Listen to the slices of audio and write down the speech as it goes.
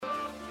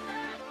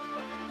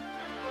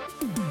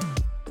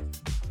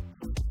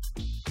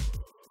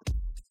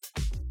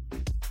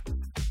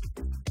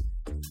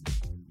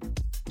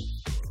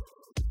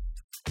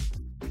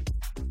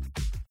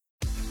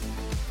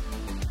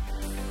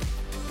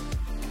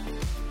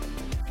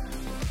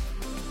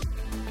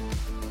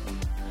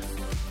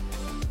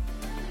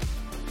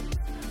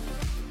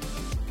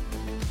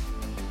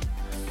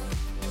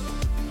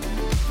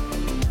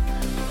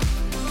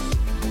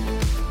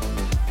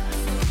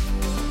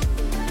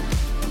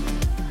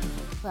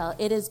Well,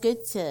 it is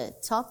good to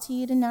talk to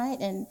you tonight,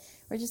 and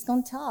we're just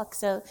going to talk.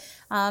 So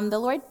the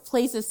Lord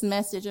placed this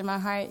message in my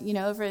heart,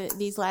 over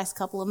these last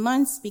couple of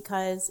months,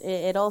 because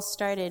it all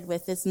started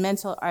with this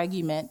mental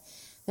argument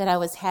that I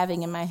was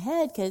having in my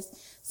head because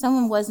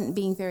someone wasn't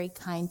being very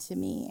kind to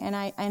me. And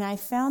I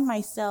found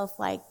myself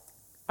like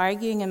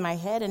arguing in my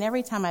head, and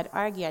every time I'd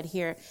argue, I'd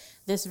hear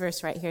this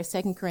verse right here,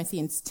 2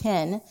 Corinthians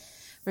 10,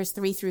 verse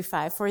 3 through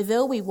 5. For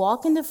though we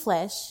walk in the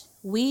flesh,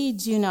 we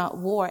do not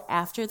war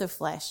after the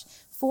flesh.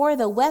 For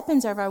the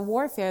weapons of our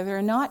warfare,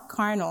 they're not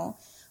carnal,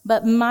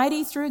 but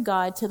mighty through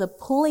God to the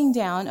pulling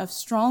down of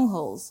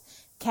strongholds,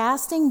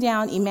 casting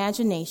down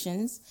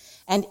imaginations,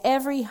 and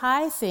every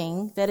high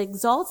thing that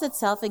exalts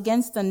itself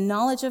against the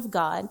knowledge of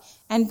God,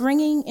 and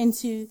bringing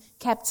into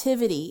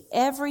captivity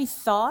every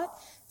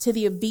thought to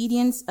the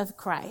obedience of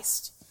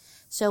Christ.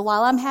 So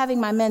while I'm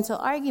having my mental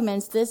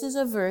arguments, this is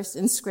a verse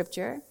in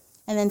Scripture,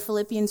 and then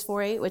Philippians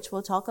 4:8, which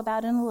we'll talk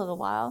about in a little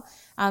while,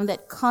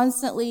 that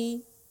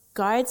constantly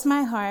guards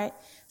my heart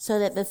so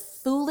that the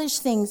foolish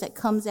things that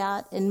comes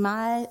out in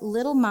my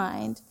little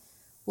mind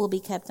will be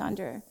kept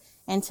under.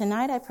 And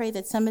tonight I pray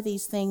that some of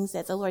these things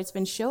that the Lord's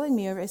been showing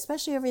me,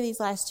 especially over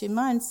these last 2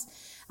 months,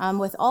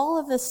 with all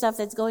of the stuff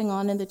that's going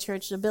on in the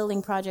church, the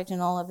building project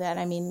and all of that,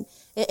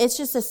 it's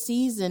just a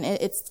season.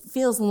 It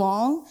feels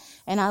long,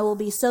 and I will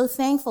be so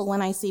thankful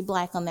when I see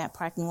black on that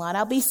parking lot.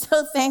 I'll be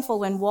so thankful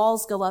when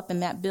walls go up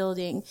in that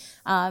building.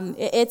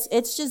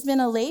 It's just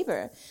been a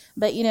labor.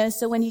 But,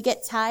 so when you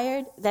get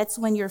tired, that's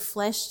when your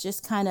flesh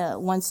just kind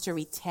of wants to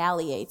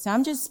retaliate. So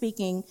I'm just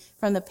speaking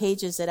from the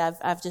pages that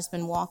I've just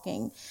been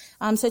walking.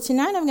 So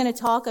tonight I'm going to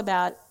talk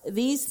about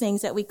these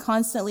things that we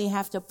constantly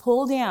have to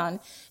pull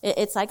down.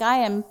 It's like I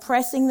am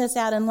pressing this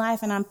out in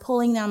life and I'm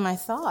pulling down my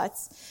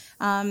thoughts.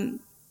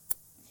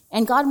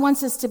 And God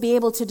wants us to be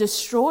able to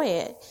destroy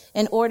it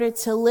in order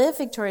to live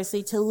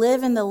victoriously, to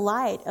live in the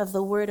light of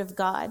the Word of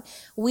God.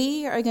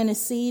 We are going to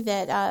see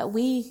that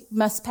we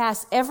must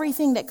pass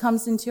everything that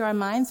comes into our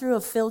mind through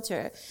a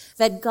filter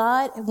that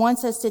God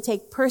wants us to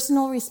take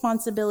personal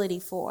responsibility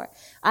for.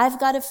 I've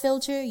got a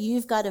filter,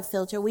 you've got a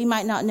filter. We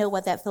might not know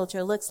what that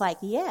filter looks like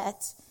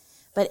yet,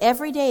 but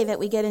every day that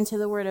we get into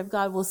the Word of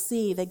God, we'll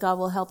see that God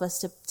will help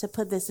us to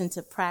put this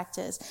into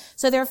practice.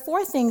 So there are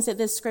 4 things that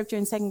this scripture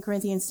in 2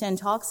 Corinthians 10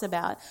 talks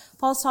about.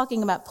 Paul's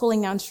talking about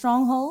pulling down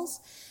strongholds,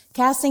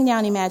 casting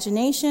down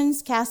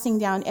imaginations, casting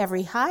down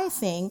every high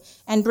thing,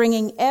 and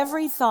bringing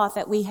every thought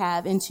that we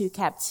have into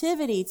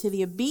captivity to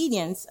the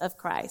obedience of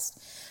Christ.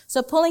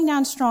 So pulling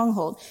down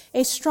stronghold.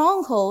 A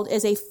stronghold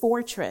is a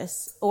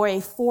fortress or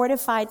a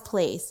fortified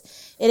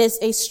place. It is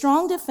a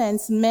strong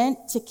defense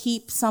meant to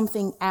keep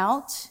something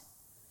out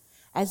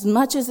as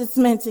much as it's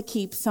meant to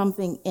keep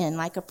something in,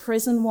 like a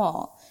prison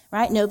wall,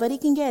 right? Nobody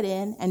can get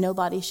in and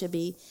nobody should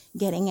be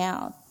getting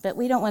out. But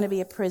we don't want to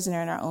be a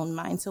prisoner in our own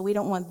mind, so we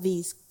don't want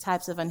these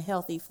types of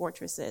unhealthy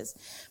fortresses.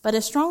 But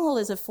a stronghold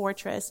is a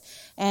fortress,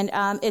 and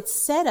it's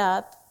set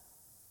up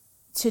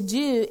to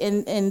do,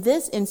 in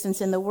this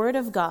instance, in the Word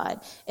of God,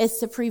 is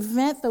to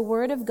prevent the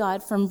Word of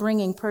God from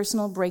bringing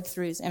personal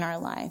breakthroughs in our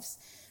lives.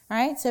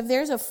 Right? So if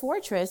there's a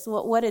fortress,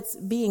 what it's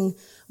being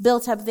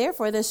built up there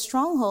for, the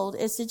stronghold,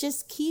 is to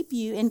just keep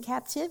you in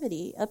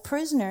captivity, a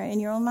prisoner in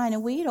your own mind.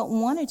 And we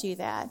don't want to do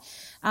that.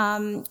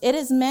 It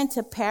is meant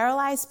to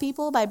paralyze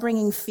people by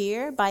bringing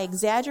fear, by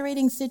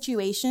exaggerating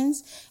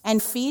situations,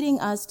 and feeding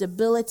us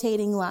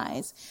debilitating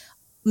lies.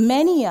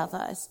 Many of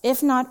us,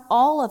 if not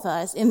all of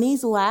us, in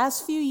these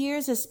last few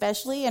years,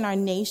 especially in our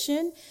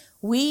nation,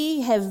 we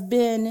have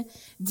been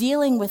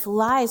dealing with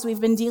lies. We've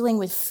been dealing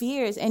with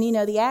fears. And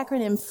the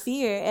acronym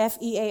FEAR,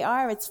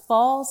 F-E-A-R, it's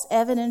false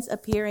evidence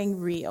appearing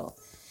real.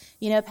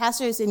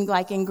 Pastors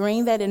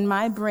ingrained that in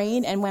my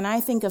brain. And when I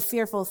think of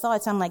fearful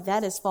thoughts, I'm like,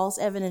 that is false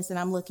evidence that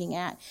I'm looking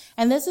at.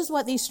 And this is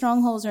what these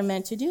strongholds are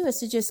meant to do, is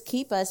to just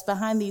keep us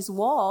behind these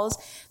walls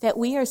that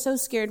we are so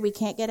scared we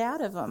can't get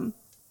out of them.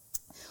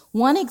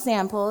 One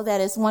example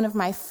that is one of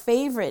my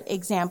favorite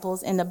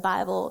examples in the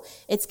Bible,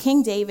 it's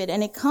King David,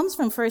 and it comes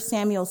from 1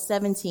 Samuel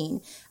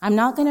 17. I'm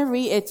not going to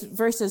read it,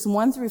 verses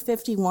 1 through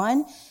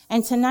 51,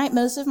 and tonight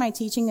most of my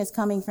teaching is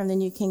coming from the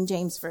New King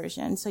James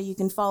Version, so you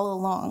can follow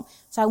along.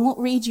 So I won't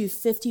read you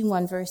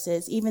 51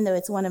 verses, even though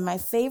it's one of my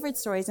favorite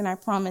stories, and I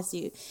promise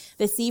you,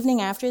 this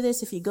evening after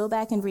this, if you go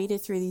back and read it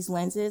through these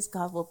lenses,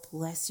 God will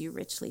bless you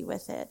richly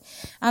with it.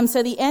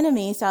 So the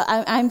enemy,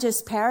 I'm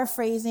just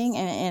paraphrasing,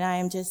 and I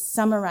am just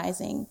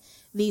summarizing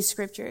these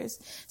scriptures.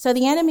 So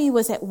the enemy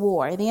was at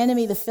war. The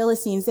enemy, the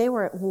Philistines, they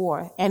were at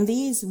war. And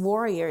these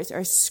warriors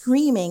are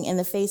screaming in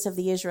the face of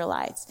the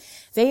Israelites.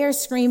 They are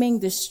screaming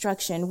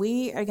destruction.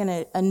 We are going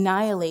to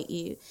annihilate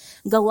you.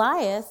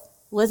 Goliath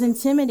was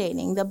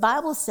intimidating. The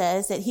Bible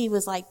says that he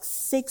was like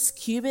 6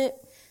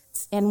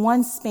 cubits in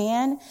 1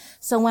 span.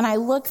 So when I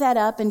look that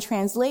up in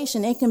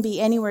translation, it can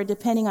be anywhere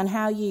depending on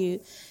how you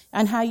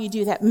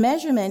do that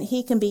measurement.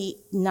 He can be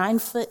 9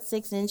 foot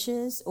 6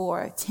 inches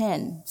or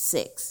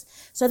 10'6".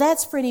 So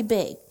that's pretty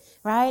big,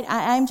 right?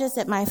 I'm just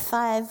at my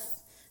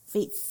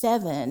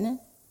 5'7",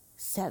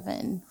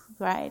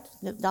 right?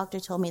 The doctor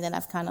told me that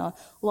I've kind of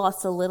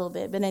lost a little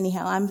bit. But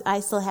anyhow,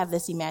 I still have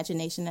this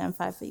imagination that I'm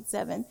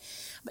 5'7".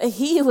 But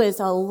he was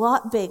a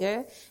lot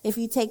bigger. If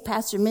you take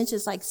Pastor Mitch,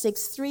 it's like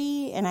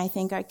 6'3", and I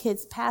think our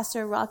kid's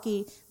pastor,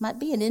 Rocky, might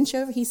be an inch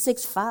over. He's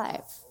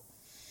 6'5".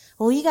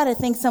 Well, you got to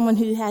think someone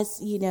who has,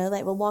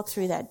 that will walk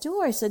through that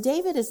door. So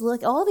David is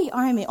all the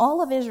army, all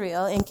of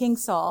Israel, and King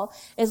Saul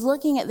is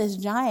looking at this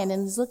giant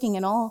and is looking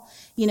at all,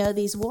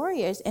 these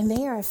warriors, and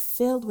they are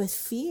filled with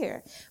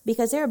fear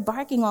because they're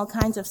barking all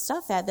kinds of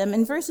stuff at them.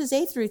 In verses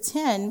 8 through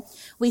 10,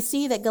 we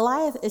see that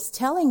Goliath is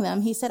telling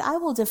them, he said, I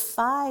will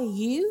defy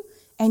you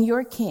and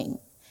your king.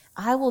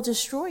 I will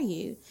destroy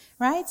you,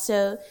 right?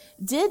 So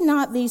did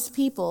not these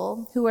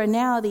people who are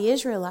now the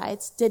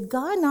Israelites, did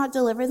God not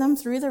deliver them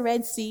through the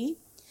Red Sea?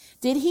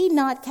 Did he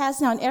not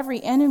cast down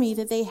every enemy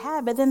that they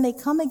had? But then they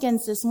come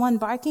against this one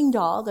barking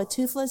dog, a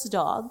toothless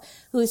dog,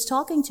 who is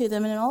talking to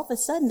them. And all of a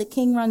sudden, the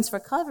king runs for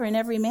cover and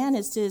every man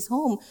is to his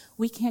home.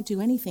 We can't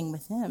do anything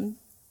with him.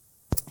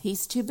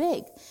 He's too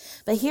big.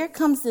 But here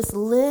comes this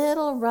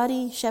little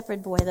ruddy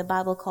shepherd boy the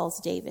Bible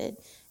calls David.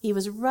 He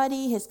was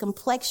ruddy. His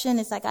complexion,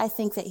 it's like I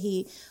think that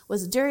he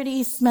was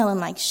dirty, smelling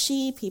like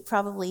sheep. He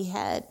probably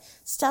had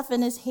stuff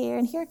in his hair.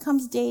 And here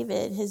comes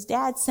David. His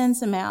dad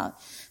sends him out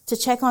to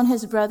check on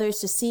his brothers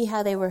to see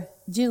how they were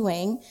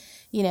doing,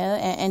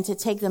 and to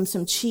take them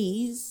some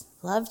cheese.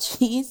 Love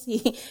cheese.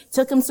 He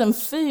took them some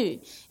food.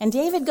 And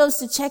David goes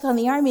to check on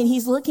the army, and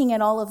he's looking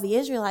at all of the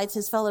Israelites,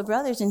 his fellow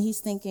brothers, and he's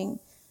thinking,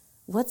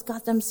 what's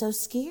got them so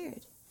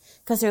scared?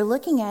 Because they're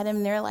looking at him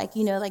and they're like,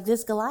 like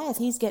this Goliath,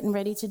 he's getting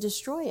ready to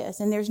destroy us.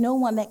 And there's no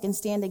one that can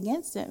stand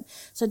against him.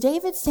 So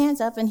David stands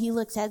up and he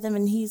looks at them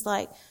and he's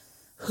like,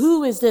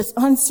 who is this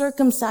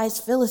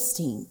uncircumcised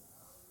Philistine?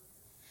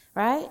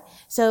 Right?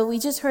 So we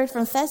just heard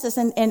from Festus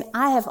and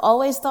I have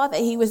always thought that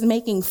he was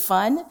making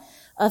fun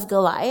of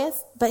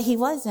Goliath, but he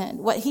wasn't.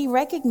 What he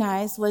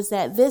recognized was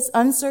that this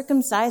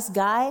uncircumcised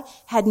guy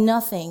had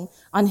nothing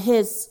on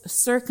his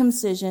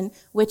circumcision,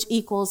 which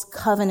equals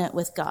covenant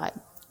with God.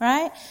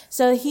 Right?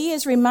 So he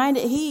is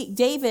reminded,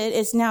 David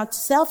is now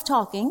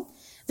self-talking,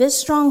 this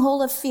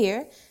stronghold of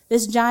fear,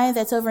 this giant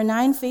that's over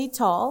 9 feet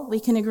tall, we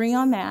can agree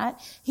on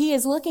that. He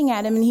is looking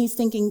at him and he's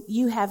thinking,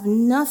 you have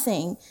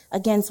nothing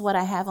against what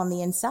I have on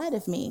the inside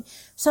of me.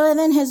 So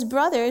then his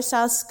brothers,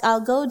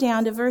 I'll go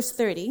down to verse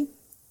 30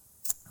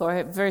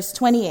 or verse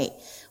 28.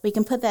 We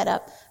can put that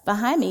up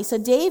behind me. So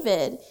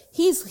David,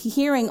 he's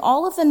hearing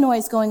all of the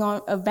noise going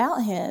on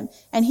about him,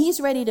 and he's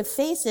ready to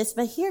face this.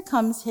 But here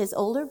comes his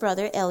older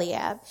brother,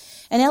 Eliab.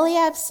 And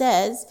Eliab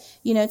says,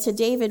 to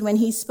David, when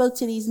he spoke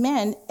to these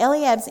men,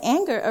 Eliab's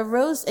anger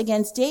arose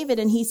against David,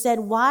 and he said,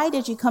 why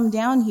did you come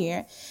down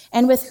here?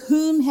 And with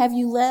whom have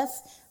you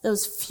left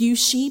those few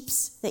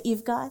sheeps that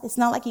you've got? It's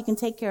not like you can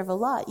take care of a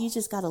lot. You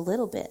just got a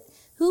little bit.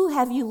 Who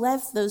have you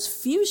left those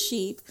few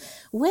sheep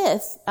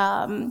with,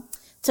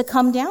 to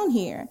come down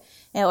here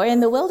or in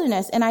the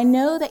wilderness? And I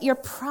know that your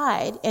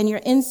pride and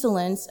your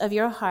insolence of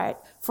your heart,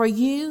 for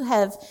you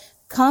have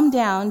come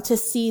down to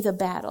see the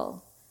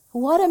battle.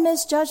 What a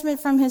misjudgment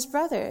from his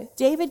brother.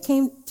 David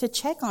came to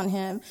check on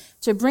him,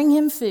 to bring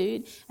him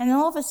food. And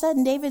all of a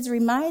sudden, David's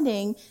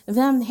reminding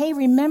them, hey,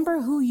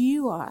 remember who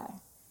you are.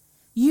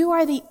 You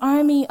are the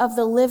army of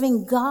the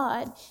living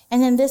God.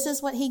 And then this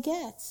is what he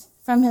gets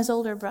from his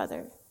older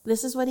brother.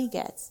 This is what he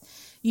gets.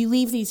 You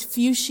leave these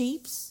few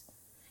sheeps.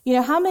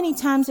 How many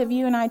times have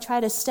you and I tried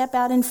to step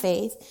out in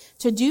faith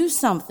to do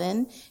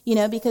something,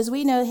 because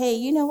we know, hey,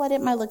 you know what? It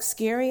might look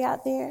scary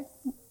out there.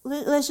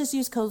 Let's just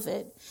use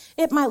COVID.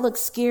 It might look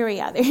scary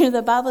out there.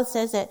 The Bible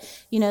says that,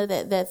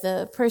 that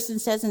the person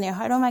says in their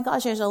heart, oh my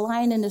gosh, there's a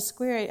lion in the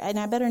square and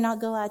I better not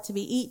go out to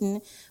be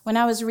eaten. When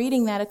I was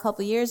reading that a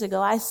couple years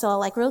ago, I saw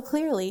real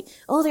clearly,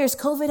 oh, there's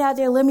COVID out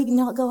there. Let me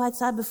not go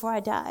outside before I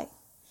die.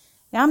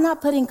 Now, I'm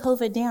not putting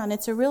COVID down.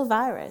 It's a real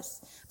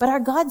virus. But our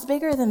God's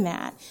bigger than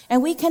that.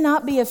 And we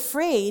cannot be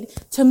afraid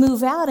to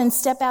move out and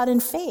step out in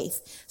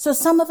faith. So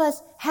some of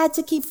us had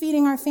to keep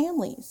feeding our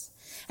families.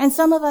 And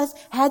some of us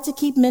had to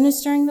keep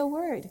ministering the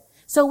word.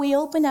 So we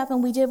opened up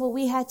and we did what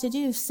we had to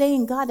do,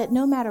 saying, God, that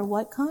no matter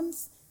what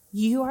comes,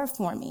 you are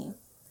for me.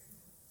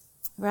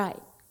 Right.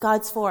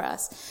 God's for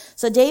us.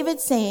 So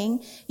David's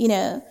saying,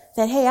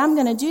 that, hey, I'm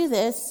going to do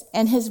this.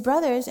 And his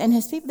brothers and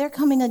his people, they're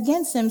coming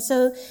against him.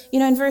 So,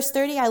 in verse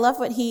 30, I love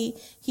what he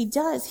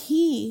does.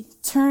 He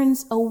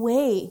turns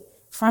away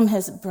from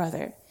his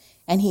brother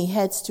and he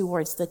heads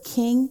towards the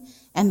king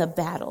and the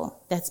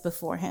battle that's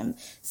before him.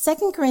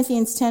 2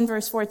 Corinthians 10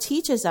 verse 4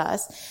 teaches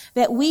us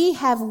that we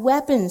have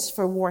weapons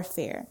for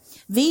warfare.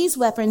 These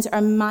weapons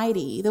are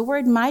mighty. The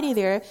word mighty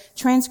there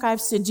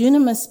transcribes to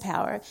dunamis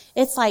power.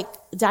 It's like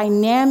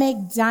dynamic,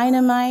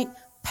 dynamite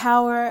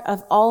power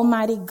of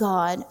Almighty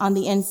God on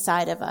the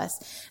inside of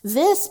us.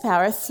 This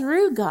power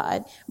through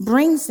God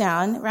brings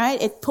down,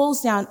 right? It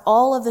pulls down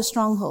all of the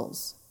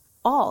strongholds.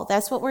 All.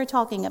 That's what we're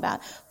talking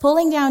about.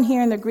 Pulling down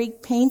here in the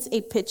Greek paints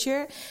a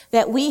picture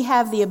that we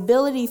have the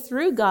ability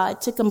through God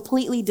to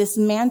completely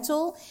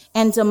dismantle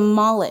and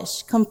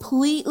demolish,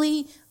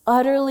 completely,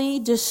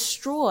 utterly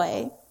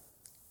destroy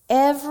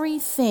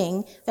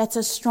everything that's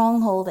a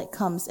stronghold that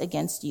comes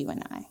against you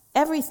and I.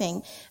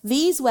 Everything.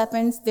 These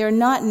weapons, they're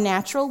not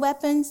natural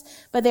weapons,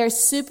 but they're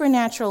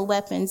supernatural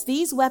weapons.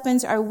 These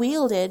weapons are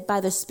wielded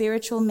by the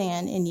spiritual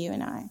man in you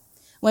and I.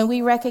 When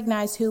we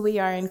recognize who we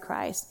are in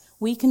Christ,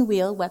 we can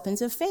wield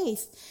weapons of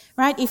faith,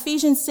 right?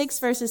 Ephesians 6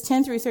 verses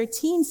 10 through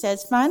 13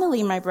 says,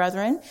 "Finally, my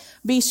brethren,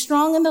 be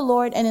strong in the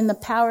Lord and in the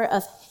power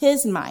of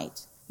his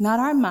might,"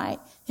 not our might,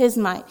 his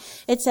might.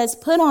 It says,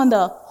 "Put on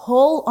the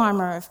whole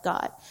armor of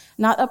God,"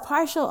 not a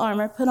partial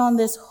armor. Put on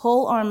this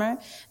whole armor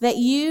that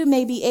you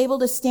may be able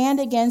to stand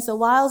against the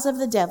wiles of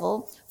the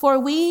devil. For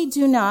we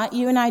do not,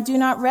 you and I do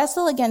not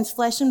wrestle against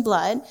flesh and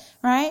blood,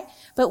 right?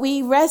 But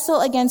we wrestle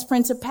against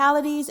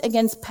principalities,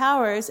 against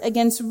powers,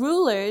 against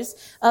rulers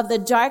of the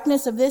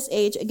darkness of this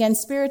age,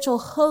 against spiritual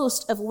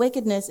hosts of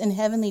wickedness in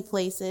heavenly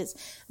places.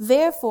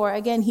 Therefore,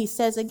 again, he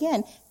says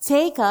again,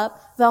 take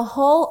up the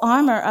whole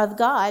armor of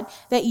God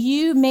that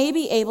you may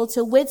be able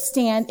to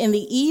withstand in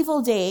the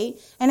evil day.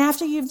 And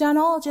after you've done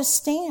all, just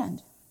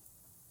stand.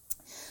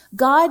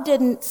 God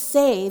didn't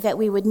say that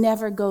we would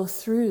never go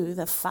through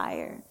the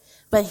fire.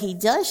 But he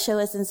does show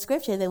us in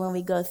scripture that when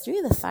we go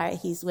through the fire,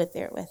 he's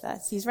there with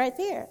us. He's right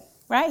there,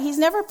 right? He's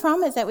never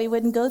promised that we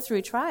wouldn't go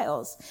through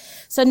trials.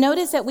 So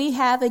notice that we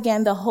have,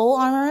 again, the whole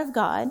armor of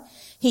God.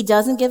 He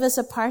doesn't give us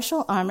a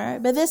partial armor,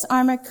 but this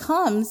armor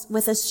comes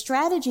with a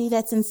strategy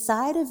that's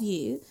inside of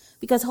you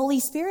because Holy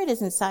Spirit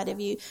is inside of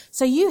you.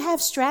 So you have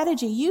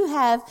strategy. You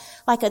have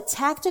like a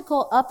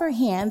tactical upper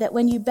hand that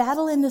when you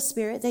battle in the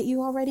Spirit that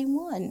you already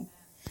won.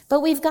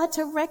 But we've got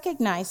to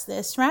recognize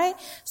this, right?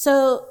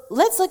 So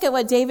let's look at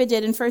what David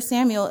did in 1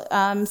 Samuel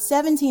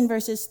 17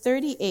 verses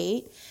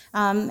 38.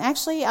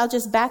 Actually, I'll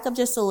just back up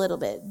just a little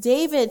bit.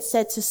 David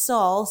said to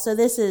Saul, so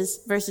this is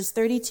verses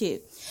 32.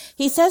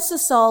 He says to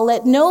Saul,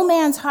 "Let no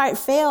man's heart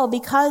fail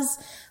because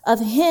of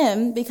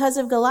him, because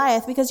of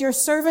Goliath, because your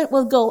servant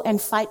will go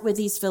and fight with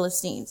these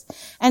Philistines."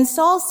 And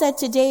Saul said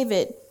to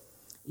David,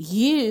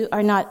 "You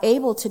are not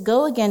able to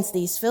go against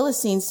these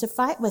Philistines to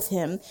fight with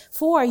him,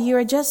 for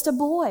you're just a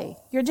boy.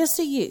 You're just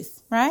a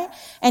youth," right?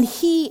 "And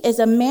he is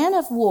a man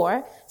of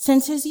war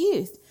since his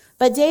youth."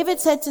 But David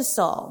said to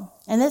Saul,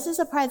 and this is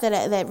the part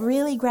that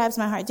really grabs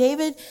my heart.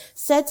 David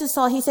said to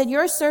Saul, he said,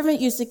 "Your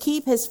servant used to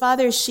keep his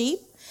father's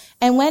sheep.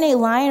 And when a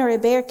lion or a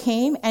bear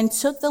came and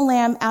took the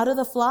lamb out of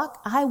the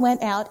flock, I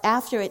went out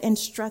after it and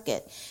struck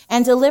it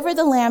and delivered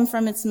the lamb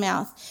from its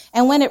mouth.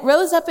 And when it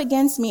rose up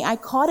against me, I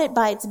caught it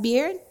by its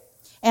beard,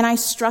 and I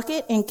struck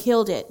it and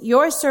killed it.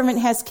 Your servant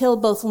has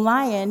killed both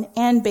lion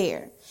and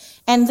bear.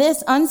 And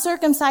this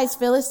uncircumcised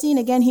Philistine,"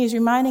 again, he's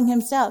reminding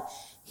himself,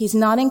 he's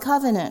not in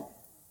covenant.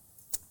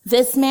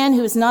 "This man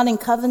who is not in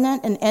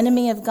covenant, an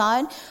enemy of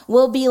God,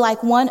 will be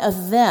like one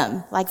of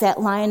them," like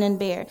that lion and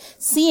bear,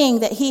 "seeing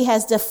that he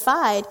has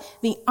defied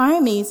the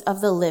armies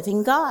of the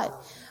living God."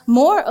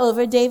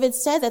 Moreover, David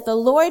said that the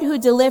Lord who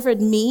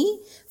delivered me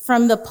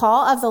from the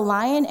paw of the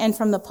lion and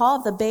from the paw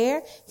of the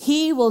bear,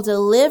 he will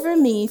deliver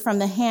me from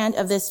the hand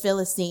of this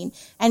Philistine.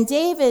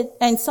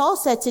 And Saul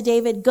said to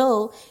David,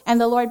 "Go,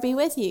 and the Lord be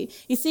with you."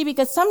 You see,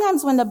 because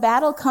sometimes when the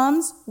battle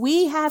comes,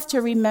 we have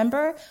to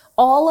remember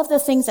all of the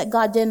things that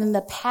God did in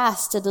the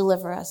past to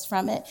deliver us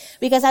from it.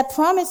 Because I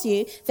promise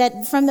you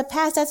that from the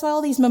past, that's why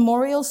all these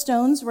memorial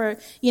stones were,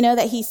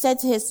 that he said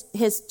to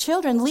his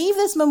children, "Leave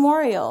this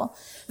memorial,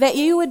 that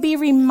you would be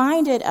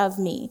reminded of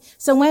me."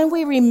 So when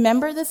we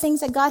remember the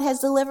things that God has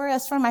delivered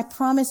us from, I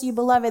promise you,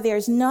 beloved,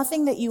 there's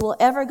nothing that you will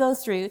ever go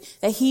through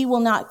that he will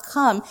not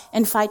come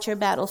and fight your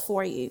battle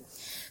for you.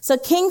 So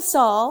King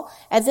Saul,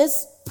 at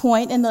this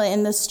point in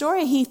the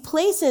story, he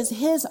places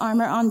his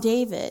armor on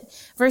David.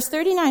 Verse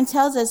 39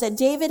 tells us that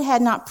David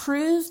had not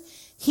proved,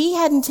 he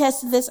hadn't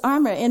tested this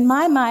armor. In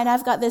my mind,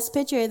 I've got this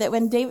picture that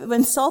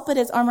when Saul put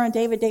his armor on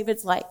David,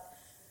 David's like,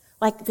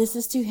 "This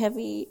is too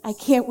heavy. I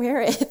can't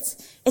wear it.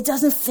 It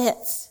doesn't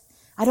fit.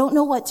 I don't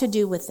know what to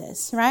do with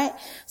this," right?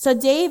 So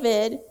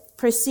David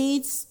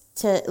proceeds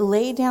to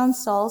lay down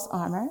Saul's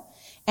armor,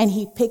 and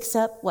he picks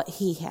up what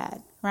he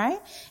had,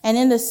 right? And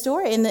in the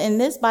story, in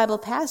this Bible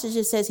passage,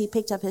 it says he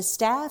picked up his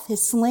staff,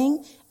 his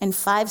sling, and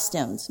 5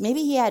 stones.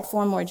 Maybe he had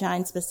 4 more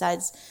giants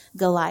besides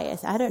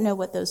Goliath. I don't know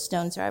what those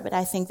stones are, but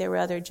I think there were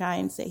other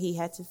giants that he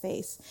had to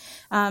face.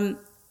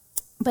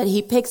 But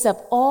he picks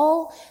up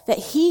all that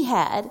he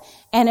had,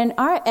 and in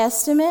our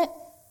estimate,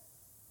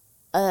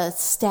 a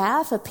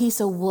staff, a piece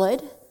of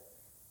wood,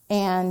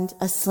 and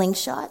a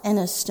slingshot and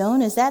a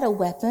stone, is that a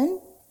weapon?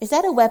 Is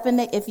that a weapon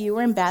that if you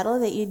were in battle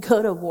that you'd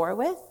go to war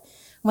with?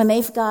 When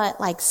they've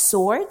got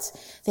swords,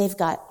 they've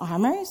got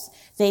armors,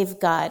 they've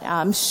got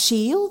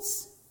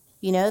shields,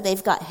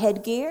 they've got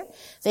headgear,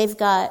 they've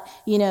got,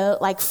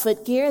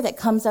 footgear that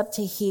comes up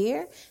to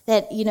here,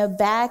 that,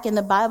 back in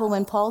the Bible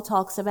when Paul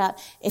talks about,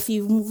 if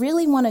you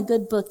really want a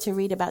good book to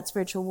read about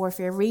spiritual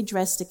warfare, read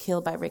Dressed to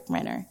Kill by Rick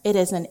Renner. It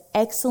is an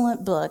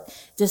excellent book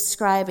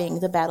describing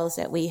the battles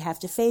that we have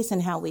to face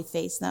and how we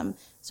face them.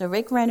 So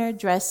Rick Renner,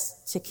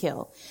 Dressed to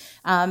Kill.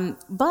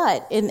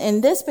 But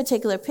in this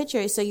particular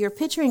picture, so you're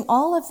picturing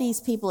all of these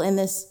people in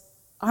this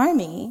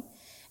army,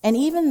 and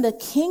even the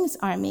king's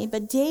army.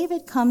 But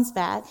David comes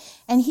back,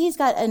 and he's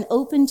got an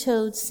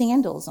open-toed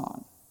sandals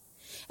on.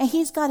 And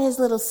he's got his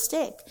little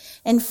stick.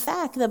 In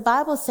fact, the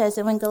Bible says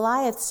that when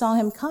Goliath saw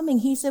him coming,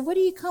 he said, "What do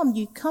you come?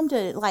 You come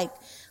to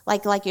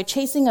like you're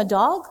chasing a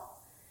dog,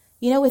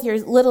 with your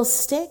little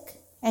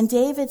stick?" And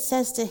David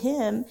says to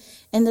him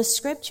in the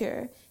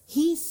scripture,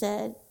 he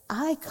said,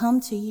 "I come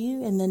to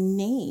you in the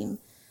name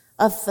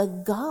of the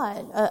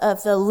God,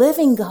 of the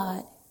living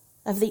God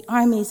of the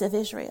armies of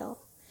Israel."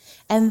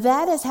 And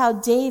that is how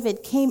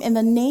David came in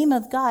the name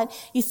of God.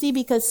 You see,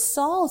 because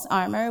Saul's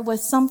armor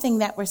was something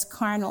that was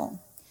carnal.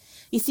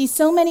 You see,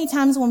 so many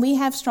times when we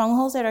have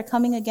strongholds that are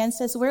coming against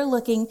us, we're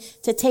looking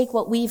to take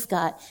what we've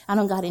got. I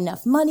don't got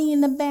enough money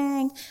in the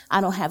bank. I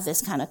don't have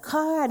this kind of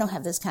car. I don't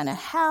have this kind of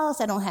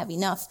house. I don't have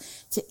enough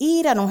to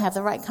eat. I don't have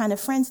the right kind of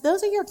friends.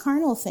 Those are your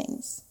carnal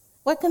things.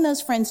 What can those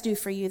friends do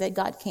for you that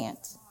God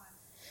can't?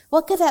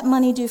 What could that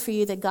money do for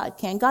you that God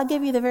can? God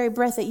gave you the very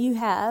breath that you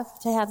have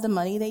to have the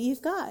money that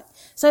you've got.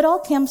 So it all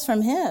comes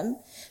from him.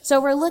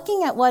 So we're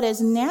looking at what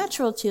is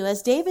natural to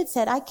us. David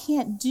said, "I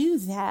can't do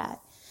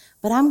that,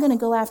 but I'm going to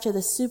go after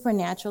the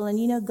supernatural."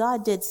 And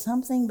God did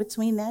something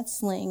between that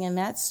sling and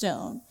that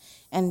stone,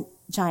 and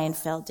giant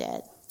fell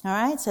dead. All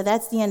right. So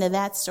that's the end of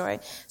that story.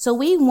 So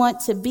we want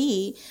to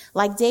be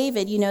like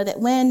David,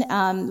 that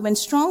when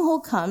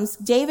stronghold comes,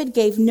 David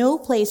gave no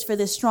place for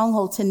this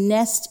stronghold to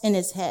nest in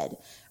his head.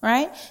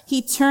 Right?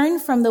 He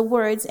turned from the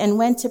words and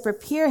went to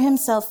prepare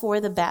himself for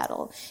the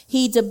battle.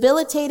 He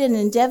debilitated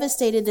and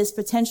devastated this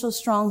potential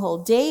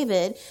stronghold.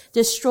 David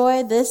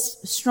destroyed this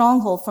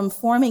stronghold from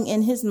forming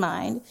in his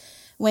mind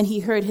when he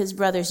heard his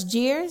brother's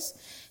jeers.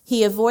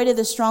 He avoided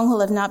the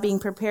stronghold of not being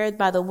prepared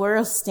by the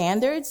world's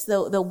standards,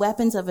 the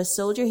weapons of a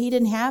soldier. He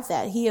didn't have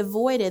that. He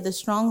avoided the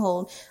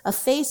stronghold of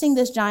facing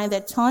this giant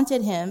that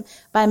taunted him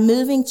by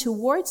moving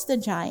towards the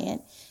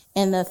giant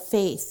in the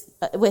faith,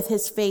 with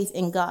his faith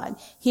in God.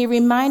 He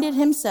reminded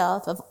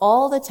himself of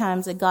all the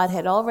times that God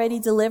had already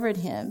delivered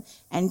him,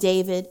 and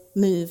David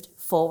moved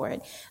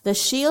forward. The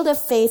shield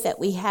of faith that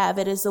we have,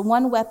 it is the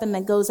one weapon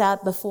that goes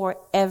out before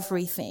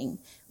everything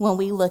when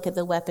we look at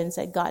the weapons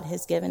that God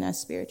has given us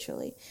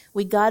spiritually.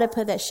 We got to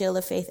put that shield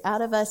of faith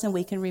out of us, and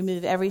we can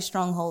remove every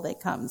stronghold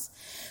that comes.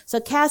 So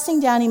casting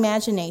down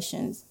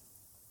imaginations.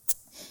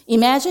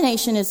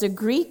 Imagination is a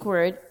Greek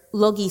word,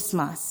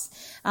 logismos.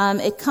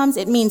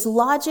 It means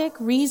logic,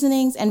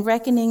 reasonings, and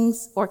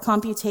reckonings or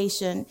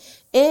computation.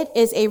 It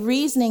is a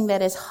reasoning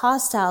that is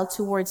hostile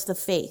towards the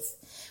faith.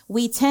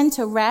 We tend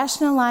to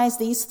rationalize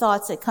these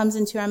thoughts that comes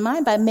into our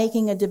mind by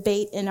making a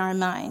debate in our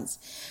minds.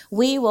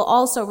 We will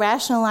also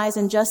rationalize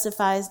and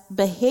justify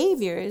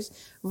behaviors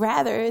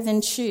rather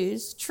than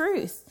choose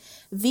truth.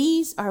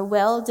 These are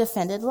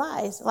well-defended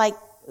lies. Like,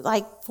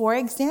 for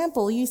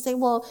example, you say,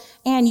 "Well,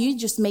 Anne, you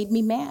just made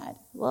me mad."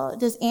 Well,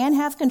 does Anne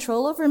have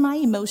control over my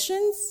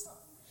emotions?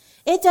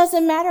 It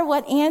doesn't matter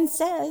what Anne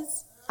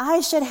says. I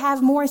should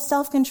have more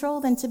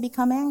self-control than to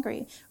become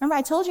angry. Remember,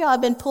 I told you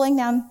I've been pulling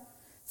down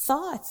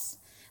thoughts.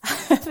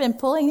 I've been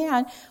pulling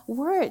down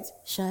words.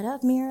 Shut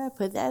up, Meera,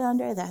 put that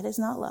under, that is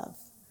not love.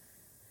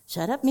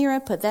 Shut up,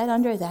 Meera, put that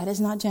under, that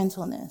is not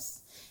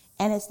gentleness.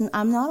 And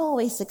I'm not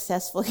always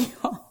successful,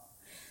 y'all.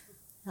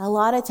 A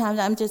lot of times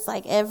I'm just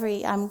like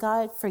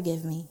God,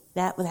 forgive me.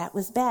 That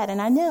was bad.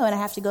 And I know, and I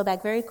have to go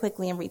back very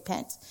quickly and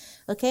repent.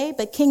 Okay?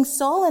 But King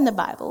Saul in the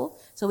Bible,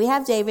 so we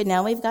have David,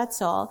 now we've got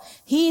Saul.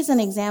 He's an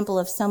example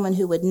of someone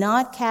who would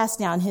not cast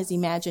down his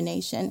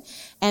imagination.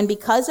 And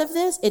because of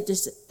this,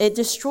 it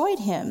destroyed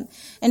him.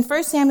 In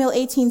 1 Samuel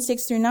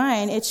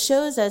 18:6-9, it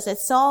shows us that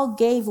Saul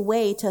gave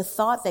way to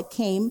thought that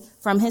came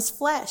from his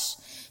flesh.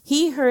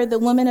 He heard the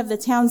women of the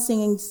town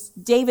singing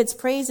David's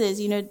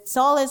praises.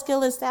 Saul has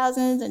killed his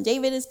thousands and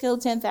David has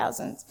killed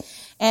 10,000s.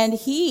 And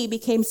he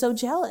became so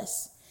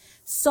jealous.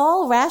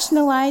 Saul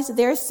rationalized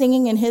their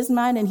singing in his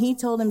mind, and he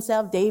told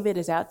himself, David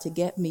is out to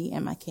get me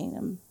and my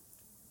kingdom.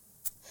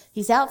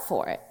 He's out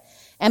for it.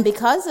 And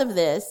because of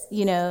this,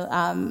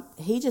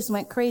 he just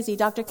went crazy.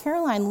 Dr.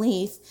 Caroline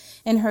Leaf,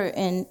 in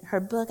her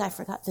book, I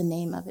forgot the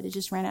name of it. It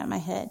just ran out of my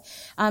head.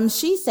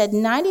 She said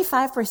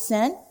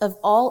 95% of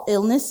all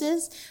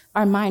illnesses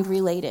are mind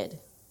related.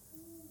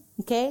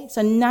 Okay,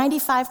 so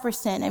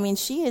 95%. I mean,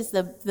 she is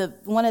the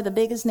one of the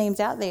biggest names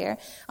out there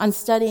on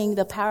studying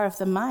the power of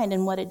the mind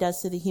and what it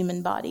does to the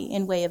human body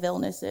in way of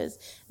illnesses.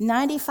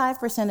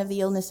 95% of the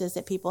illnesses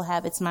that people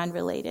have, it's mind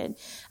related.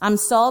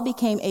 Saul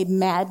became a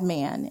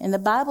madman, and the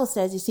Bible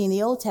says, you see, in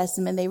the Old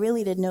Testament, they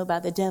really didn't know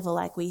about the devil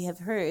like we have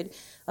heard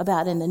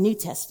about in the New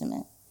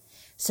Testament.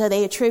 So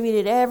they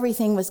attributed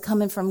everything was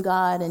coming from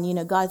God,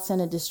 and God sent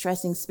a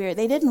distressing spirit.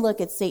 They didn't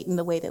look at Satan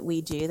the way that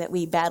we do, that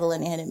we battle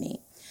an enemy.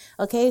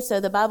 Okay, so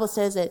the Bible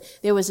says that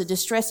there was a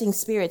distressing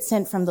spirit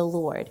sent from the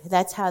Lord.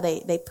 That's how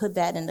they put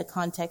that in the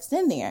context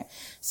in there.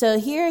 So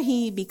here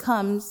he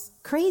becomes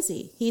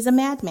crazy. He's a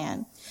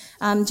madman.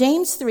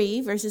 James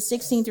 3, verses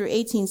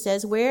 16-18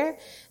 says, where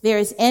there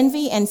is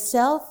envy and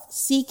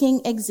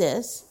self-seeking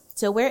exists,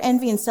 so where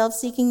envy and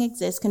self-seeking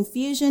exists,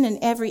 confusion and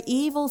every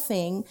evil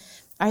thing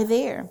are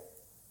there.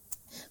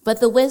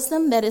 But the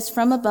wisdom that is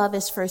from above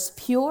is first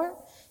pure,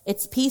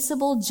 It's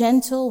peaceable,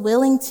 gentle,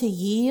 willing to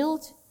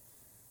yield.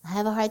 I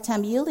have a hard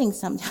time yielding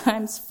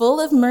sometimes. Full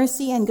of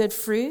mercy and good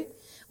fruit,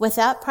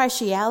 without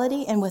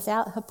partiality and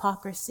without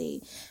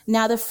hypocrisy.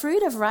 Now the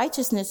fruit of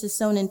righteousness is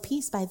sown in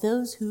peace by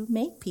those who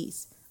make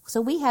peace.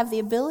 So we have the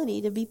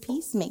ability to be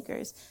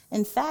peacemakers.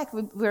 In fact,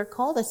 we're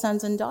called the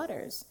sons and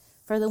daughters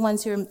for the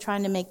ones who are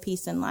trying to make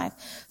peace in life.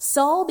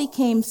 Saul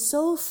became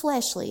so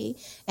fleshly,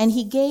 and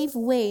he gave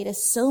way to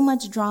so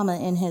much drama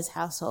in his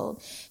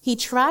household. He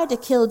tried to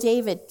kill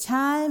David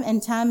time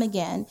and time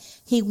again.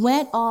 He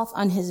went off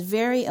on his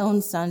very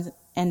own son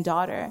and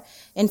daughter.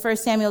 In 1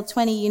 Samuel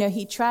 20,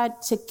 he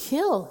tried to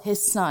kill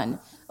his son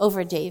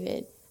over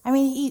David. I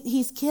mean,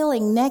 he's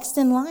killing next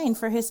in line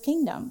for his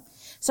kingdom.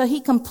 So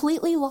he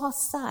completely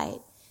lost sight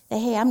that,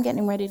 hey, I'm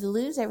getting ready to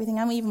lose everything.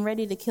 I'm even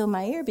ready to kill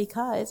my ear,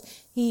 because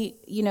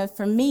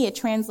for me, it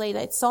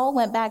translated, Saul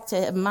went back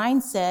to a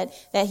mindset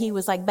that he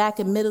was like back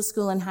in middle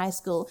school and high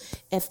school.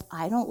 If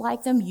I don't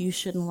like them, you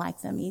shouldn't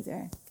like them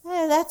either.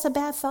 That's a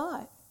bad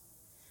thought,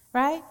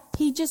 right?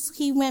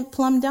 He went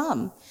plumb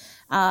dumb.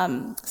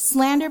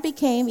 Slander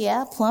became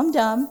a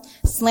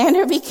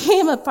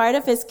part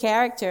of his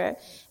character,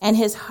 and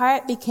his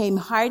heart became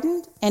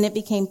hardened and it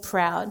became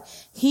proud.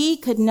 He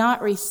could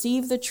not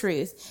receive the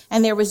truth,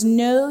 and there was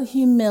no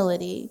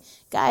humility.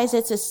 Guys,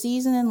 it's a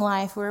season in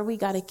life where we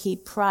got to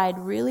keep pride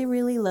really,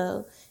 really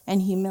low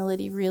and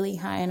humility really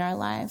high in our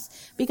lives.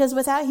 Because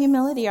without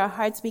humility, our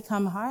hearts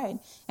become hard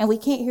and we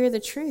can't hear the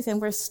truth,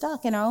 and we're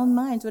stuck in our own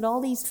minds with all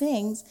these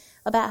things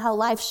about how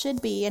life should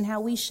be and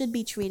how we should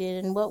be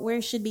treated and what we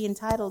should be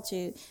entitled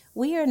to.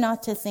 We are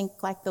not to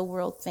think like the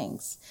world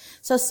thinks.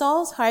 So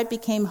Saul's heart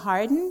became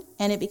hardened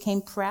and it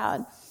became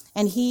proud,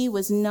 and he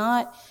was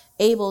not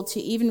able to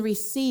even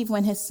receive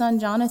when his son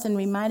Jonathan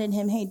reminded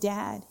him, hey,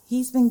 Dad,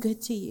 he's been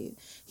good to you.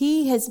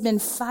 He has been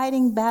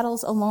fighting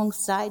battles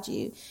alongside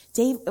you.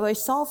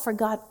 Saul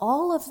forgot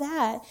all of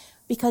that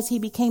because he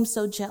became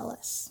so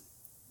jealous,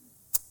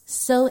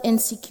 so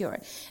insecure.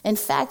 In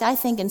fact, I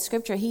think in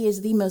Scripture, he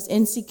is the most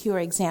insecure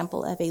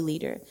example of a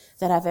leader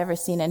that I've ever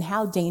seen, and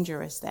how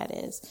dangerous that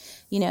is.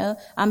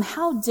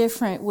 How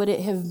different would it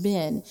have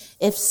been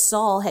if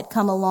Saul had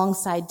come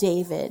alongside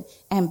David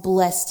and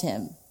blessed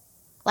him?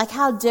 Like,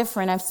 how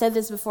different, I've said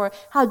this before,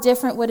 how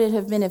different would it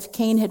have been if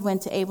Cain had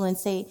went to Abel and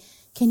say,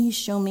 can you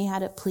show me how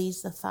to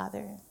please the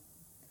Father?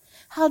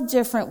 How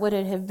different would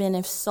it have been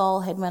if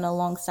Saul had went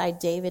alongside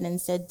David and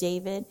said,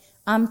 David,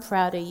 I'm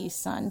proud of you,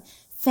 son.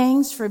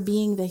 Thanks for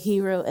being the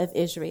hero of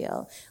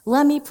Israel.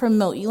 Let me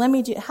promote you.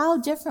 How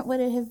different would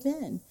it have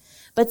been?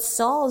 But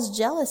Saul's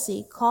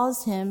jealousy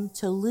caused him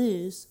to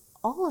lose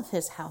all of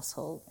his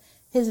household,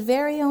 his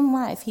very own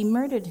life. He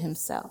murdered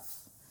himself.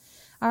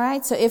 All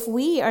right, so if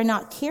we are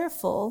not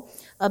careful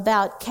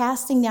about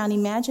casting down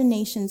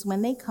imaginations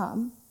when they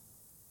come,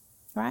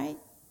 right?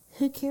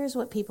 Who cares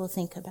what people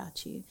think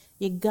about you?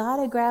 You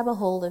gotta grab a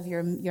hold of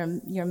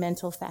your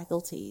mental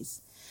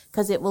faculties,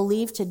 because it will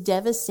lead to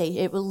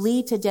devastation. It will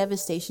lead to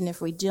devastation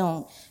if we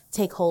don't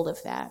take hold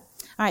of that.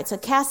 All right, so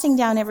casting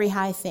down every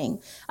high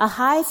thing. A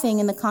high thing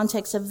in the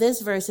context of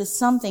this verse is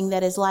something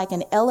that is like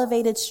an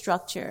elevated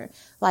structure,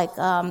 like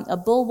a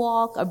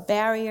bulwark, a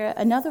barrier,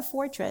 another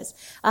fortress.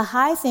 A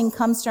high thing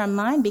comes to our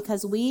mind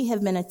because we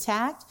have been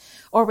attacked,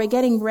 or we're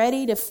getting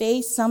ready to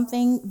face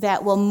something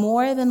that will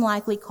more than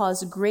likely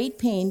cause great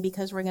pain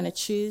because we're going to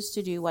choose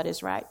to do what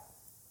is right.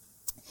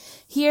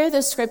 Here,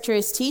 the scripture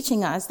is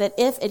teaching us that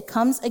if it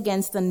comes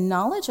against the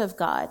knowledge of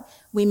God,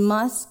 we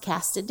must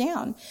cast it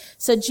down.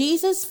 So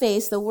Jesus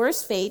faced the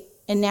worst fate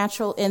in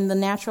the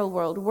natural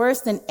world,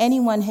 worse than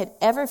anyone had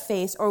ever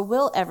faced or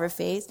will ever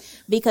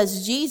face,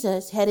 because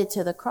Jesus headed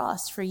to the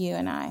cross for you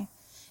and I.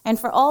 And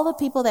for all the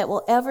people that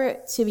will ever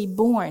to be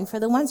born, for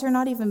the ones who are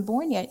not even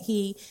born yet,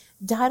 he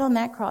died on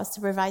that cross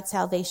to provide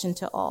salvation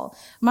to all.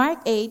 Mark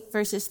 8,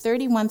 verses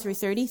 31 through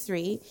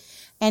 33.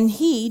 And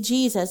he,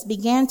 Jesus,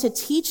 began to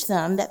teach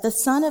them that the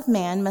Son of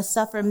Man must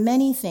suffer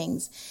many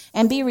things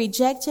and be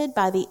rejected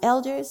by the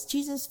elders.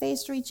 Jesus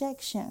faced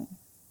rejection.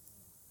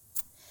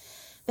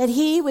 That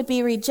he would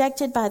be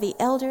rejected by the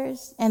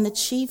elders and the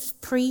chief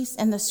priests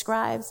and the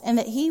scribes, and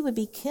that he would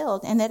be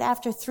killed, and that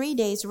after 3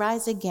 days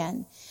rise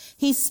again.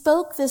 He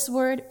spoke this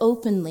word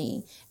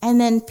openly, and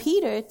then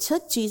Peter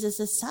took Jesus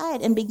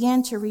aside and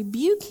began to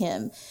rebuke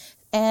him.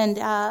 And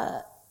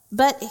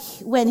But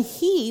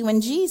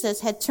when Jesus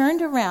had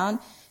turned around,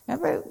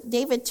 remember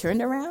David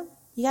turned around?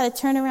 You got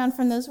to turn around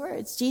from those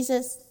words.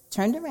 Jesus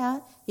turned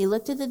around, he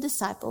looked at the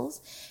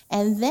disciples,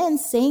 and then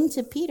saying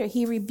to Peter,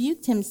 he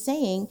rebuked him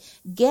saying,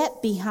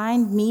 "Get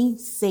behind me,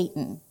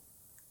 Satan."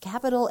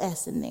 Capital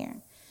S in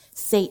there.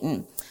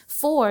 Satan.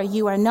 For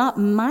you are not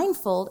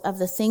mindful of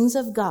the things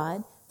of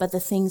God, but the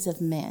things of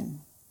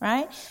men.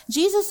 Right?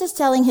 Jesus is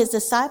telling his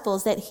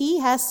disciples that he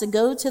has to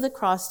go to the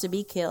cross to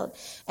be killed.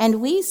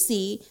 And we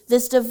see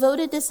this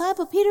devoted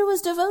disciple. Peter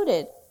was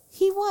devoted.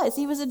 He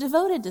was a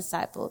devoted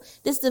disciple.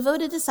 This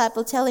devoted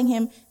disciple telling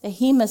him that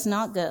he must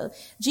not go.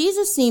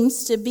 Jesus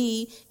seems to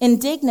be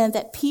indignant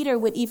that Peter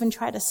would even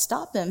try to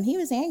stop him. He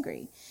was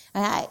angry.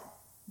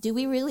 Do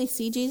we really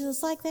see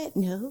Jesus like that?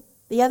 No.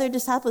 The other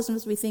disciples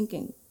must be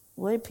thinking,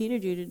 What did Peter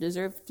do to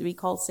deserve to be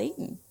called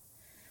Satan?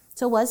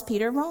 So was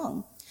Peter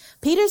wrong?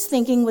 Peter's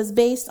thinking was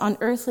based on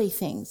earthly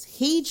things.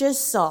 He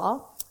just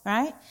saw,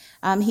 right?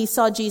 He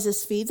saw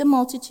Jesus feed the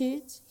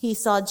multitudes. He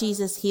saw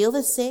Jesus heal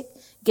the sick,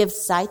 give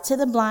sight to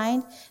the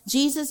blind.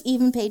 Jesus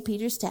even paid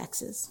Peter's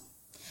taxes.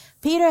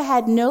 Peter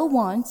had no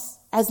wants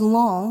as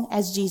long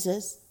as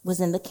Jesus was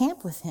in the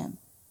camp with him.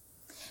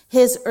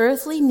 His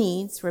earthly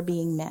needs were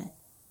being met.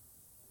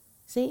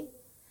 See?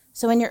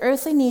 So when your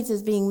earthly needs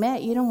is being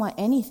met, you don't want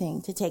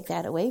anything to take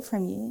that away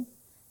from you,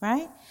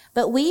 right?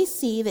 But we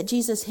see that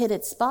Jesus hit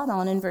it spot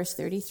on in verse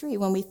 33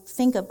 when we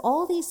think of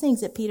all these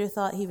things that Peter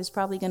thought he was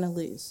probably going to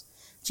lose.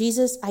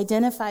 Jesus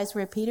identifies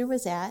where Peter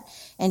was at,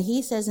 and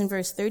he says in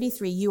verse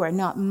 33, you are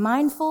not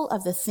mindful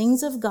of the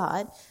things of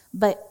God,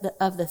 but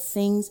of the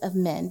things of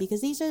men,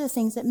 because these are the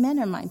things that men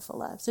are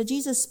mindful of. So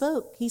Jesus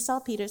spoke. He saw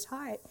Peter's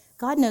heart.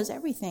 God knows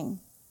everything.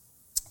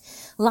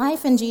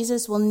 Life in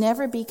Jesus will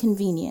never be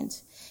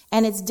convenient,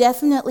 and it's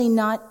definitely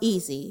not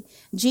easy.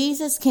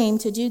 Jesus came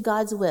to do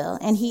God's will,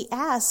 and he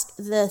asked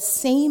the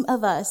same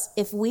of us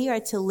if we are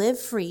to live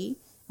free,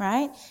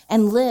 right?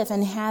 And live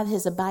and have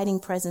his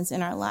abiding presence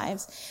in our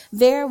lives.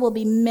 There will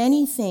be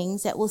many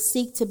things that will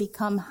seek to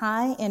become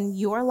high in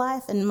your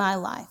life and my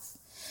life.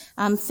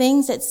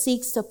 Things that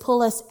seeks to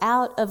pull us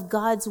out of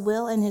God's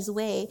will and his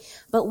way,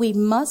 but we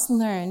must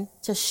learn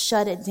to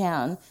shut it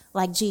down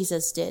like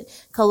Jesus did.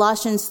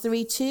 Colossians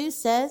 3:2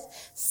 says,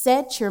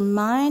 set your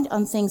mind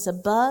on things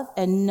above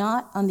and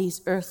not on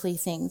these earthly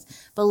things.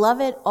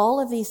 Beloved,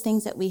 all of these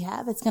things that we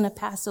have, it's going to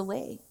pass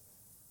away.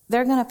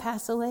 They're going to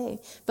pass away.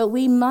 But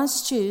we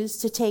must choose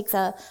to take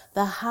the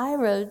high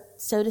road,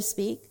 so to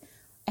speak,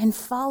 and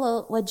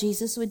follow what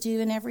Jesus would do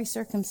in every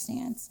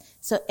circumstance.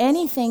 So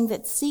anything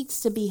that seeks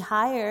to be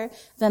higher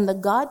than the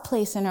God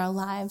place in our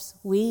lives,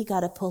 we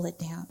got to pull it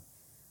down.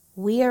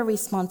 We are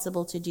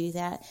responsible to do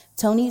that.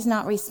 Tony's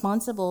not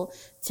responsible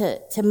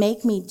to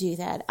make me do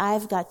that.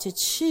 I've got to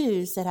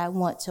choose that I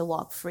want to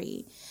walk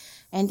free.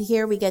 And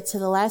here we get to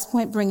the last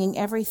point, bringing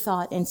every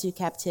thought into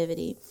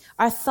captivity.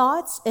 Our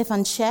thoughts, if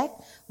unchecked,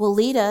 will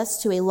lead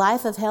us to a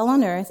life of hell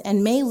on earth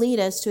and may lead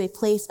us to a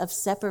place of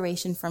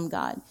separation from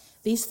God.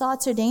 These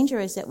thoughts are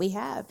dangerous that we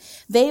have.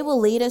 They will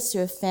lead us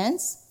to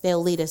offense.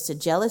 They'll lead us to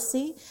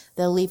jealousy.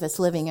 They'll leave us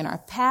living in our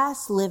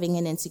past, living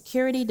in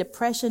insecurity,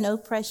 depression,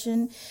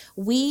 oppression.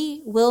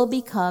 We will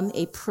become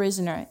a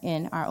prisoner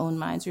in our own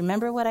minds.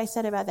 Remember what I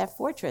said about that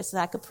fortress,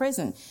 like a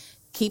prison.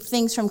 Keep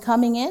things from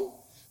coming in.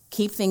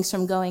 Keep things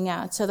from going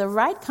out. So the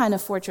right kind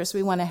of fortress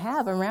we want to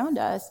have around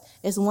us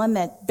is one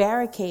that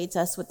barricades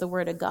us with the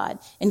word of God,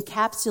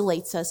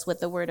 encapsulates us with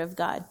the word of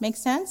God. Make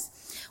sense?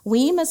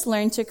 We must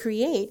learn to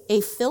create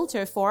a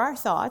filter for our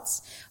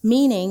thoughts,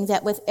 meaning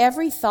that with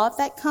every thought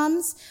that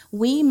comes,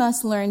 we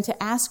must learn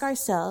to ask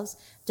ourselves,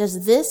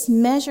 does this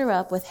measure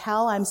up with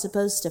how I'm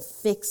supposed to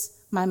fix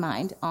my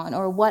mind on,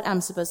 or what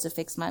I'm supposed to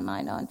fix my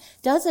mind on?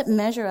 Does it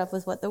measure up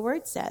with what the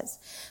word says?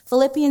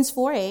 Philippians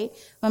 4:8,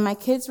 when my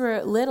kids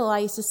were little, I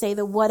used to say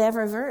the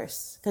whatever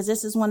verse, because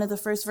this is one of the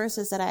first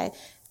verses that I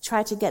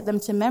tried to get them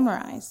to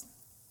memorize.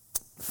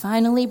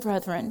 Finally,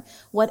 brethren,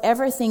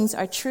 whatever things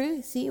are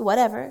true,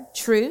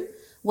 true,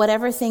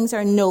 whatever things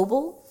are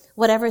noble,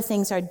 whatever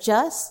things are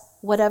just,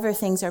 whatever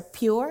things are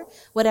pure,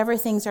 whatever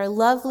things are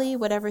lovely,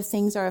 whatever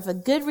things are of a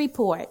good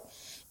report,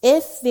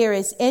 if there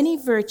is any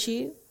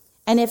virtue,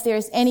 and if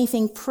there's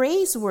anything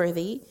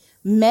praiseworthy,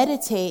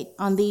 meditate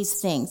on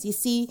these things. You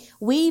see,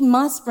 we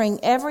must bring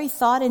every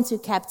thought into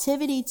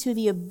captivity to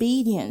the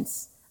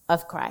obedience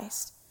of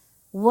Christ.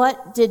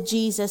 What did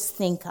Jesus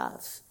think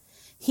of?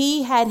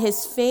 He had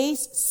his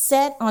face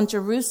set on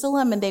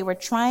Jerusalem, and they were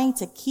trying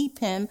to keep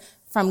him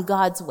from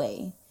God's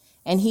way.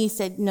 And he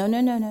said,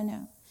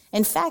 no.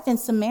 In fact, in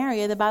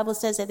Samaria, the Bible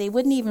says that they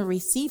wouldn't even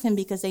receive him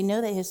because they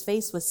know that his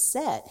face was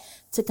set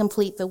to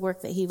complete the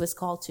work that he was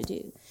called to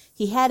do.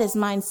 He had his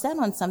mind set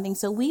on something,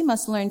 so we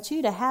must learn,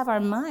 too, to have our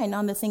mind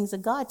on the things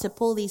of God, to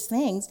pull these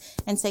things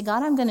and say,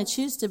 God, I'm going to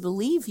choose to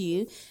believe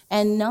you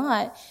and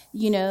not,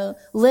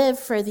 live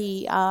for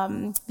the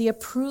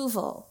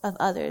approval of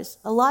others.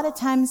 A lot of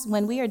times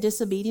when we are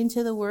disobedient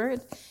to the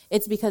word,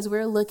 it's because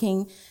we're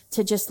looking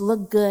to just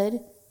look good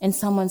in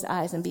someone's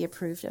eyes and be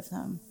approved of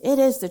them. It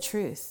is the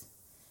truth.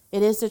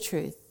 It is the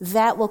truth.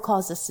 That will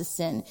cause us to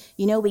sin.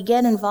 We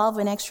get involved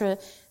in I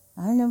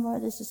don't know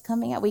where this is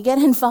coming out. We get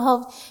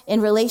involved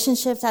in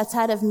relationships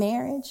outside of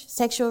marriage,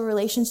 sexual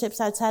relationships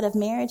outside of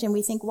marriage, and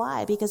we think,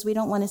 why? Because we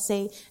don't want to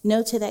say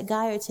no to that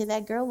guy or to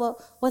that girl.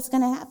 Well, what's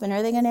going to happen?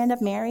 Are they going to end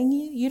up marrying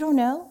you? You don't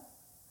know.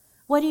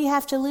 What do you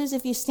have to lose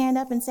if you stand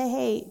up and say,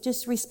 hey,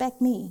 just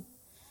respect me?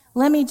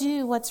 Let me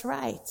do what's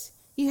right.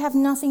 You have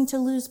nothing to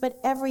lose but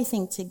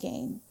everything to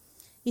gain.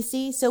 You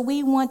see, so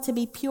we want to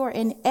be pure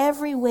in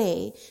every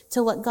way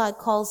to what God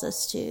calls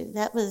us to.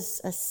 That was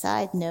a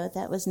side note.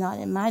 That was not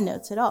in my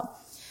notes at all.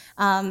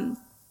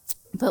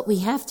 But we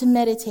have to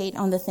meditate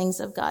on the things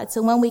of God.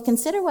 So when we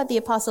consider what the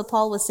Apostle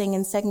Paul was saying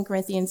in 2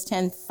 Corinthians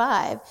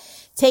 10:5,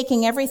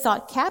 taking every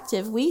thought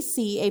captive, we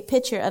see a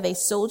picture of a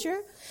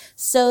soldier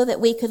so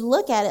that we could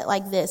look at it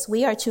like this.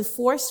 We are to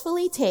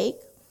forcefully take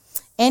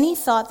Any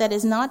thought that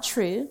is not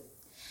true,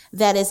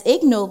 that is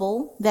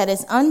ignoble, that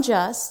is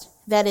unjust,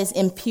 that is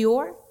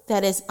impure,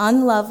 that is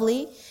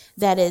unlovely,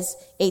 that is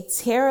a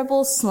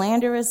terrible,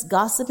 slanderous,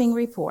 gossiping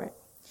report,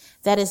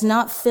 that is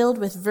not filled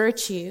with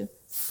virtue,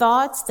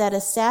 thoughts that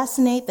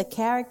assassinate the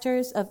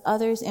characters of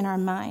others in our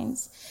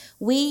minds.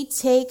 We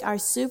take our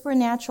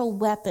supernatural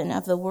weapon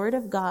of the Word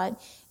of God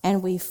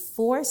and we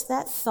force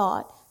that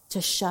thought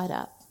to shut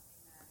up.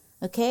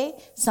 Okay?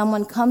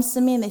 Someone comes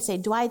to me and they say,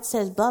 Dwight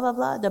says blah, blah,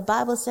 blah. The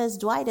Bible says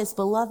Dwight is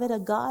beloved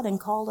of God and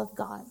called of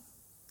God.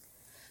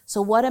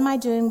 So what am I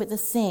doing with the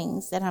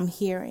things that I'm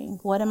hearing?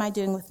 What am I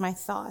doing with my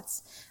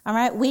thoughts? All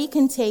right? We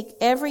can take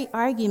every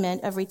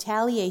argument of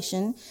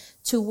retaliation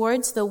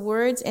towards the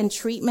words and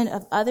treatment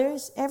of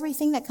others,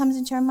 everything that comes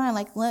into our mind,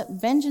 like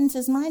vengeance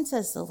is mine,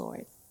 says the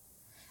Lord.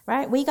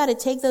 Right? We got to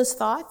take those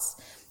thoughts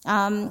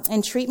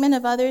and treatment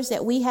of others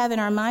that we have in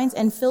our minds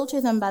and filter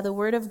them by the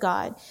Word of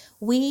God.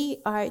 We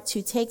are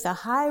to take the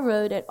high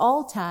road at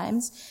all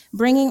times,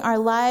 bringing our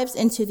lives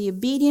into the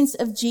obedience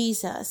of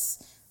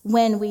Jesus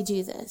when we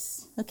do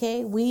this.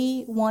 Okay?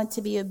 We want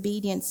to be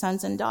obedient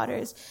sons and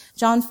daughters.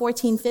 John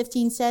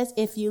 14:15 says,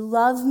 if you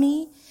love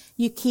me,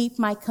 you keep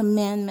my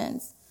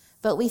commandments.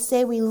 But we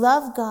say we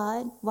love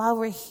God while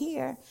we're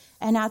here,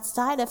 and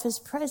outside of his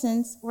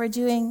presence, we're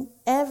doing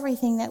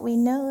everything that we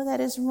know that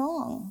is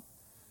wrong.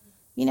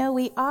 You know,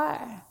 we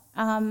are.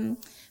 From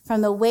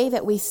the way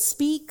that we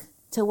speak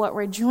to what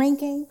we're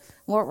drinking,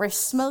 what we're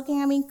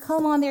smoking. I mean,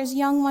 come on, there's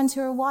young ones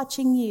who are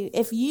watching you.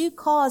 If you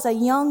cause a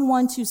young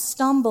one to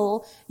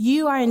stumble,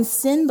 you are in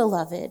sin,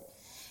 beloved.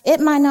 It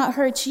might not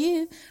hurt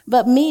you,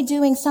 but me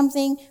doing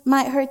something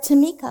might hurt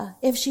Tamika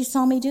if she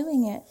saw me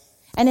doing it.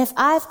 And if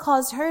I've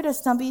caused her to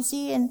stumble, you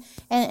see, and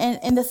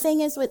the thing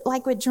is with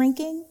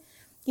drinking,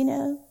 you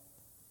know,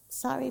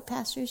 sorry,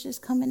 pastor's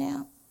just coming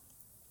out.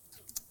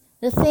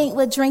 The thing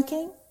with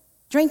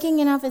drinking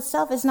in of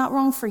itself is not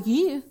wrong for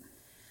you.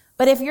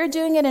 But if you're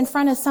doing it in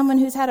front of someone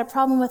who's had a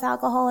problem with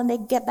alcohol and they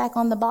get back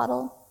on the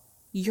bottle,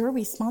 you're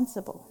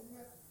responsible.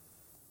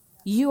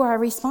 You are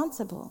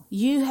responsible.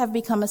 You have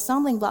become a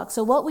stumbling block.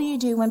 So what will you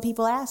do when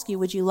people ask you,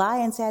 would you lie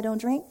and say, I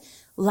don't drink?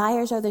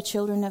 Liars are the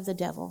children of the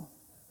devil.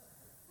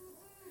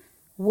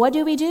 What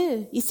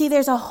do? You see,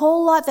 there's a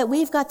whole lot that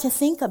we've got to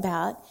think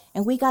about,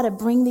 and we got to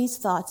bring these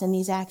thoughts and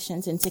these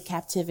actions into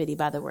captivity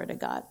by the Word of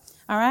God.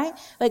 All right?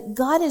 But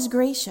God is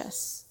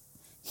gracious.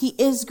 He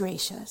is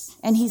gracious,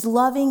 and he's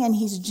loving, and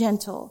he's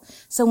gentle.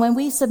 So when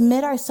we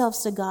submit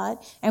ourselves to God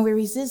and we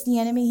resist the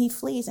enemy, he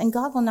flees, and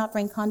God will not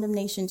bring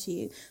condemnation to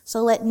you.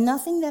 So let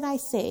nothing that I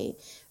say,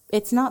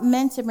 it's not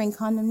meant to bring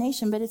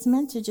condemnation, but it's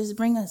meant to just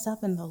bring us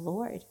up in the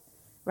Lord.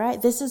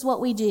 Right? This is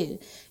what we do.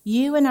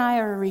 You and I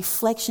are a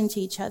reflection to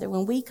each other.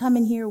 When we come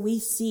in here, we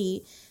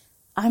see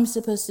I'm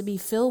supposed to be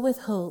filled with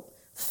hope,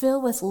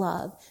 filled with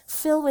love,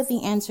 filled with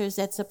the answers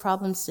that's the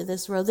problems to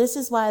this world. This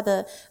is why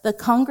the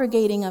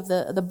congregating of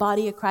the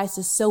body of Christ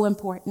is so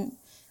important.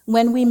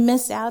 When we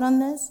miss out on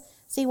this,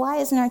 see, why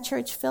isn't our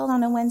church filled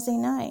on a Wednesday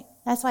night?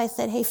 That's why I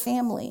said, hey,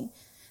 family.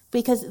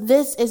 Because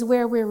this is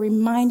where we're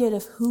reminded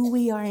of who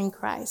we are in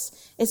Christ.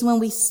 It's when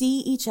we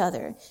see each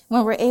other,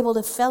 when we're able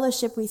to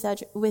fellowship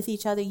with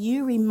each other.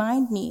 You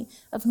remind me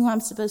of who I'm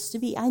supposed to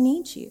be. I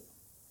need you.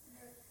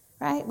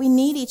 Right? We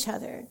need each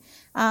other.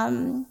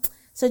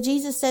 So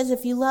Jesus says,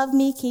 if you love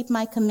me, keep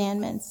my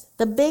commandments.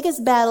 The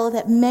biggest battle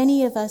that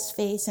many of us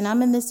face, and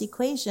I'm in this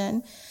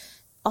equation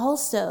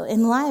also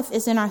in life,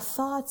 is in our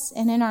thoughts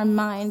and in our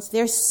minds.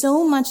 There's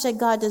so much that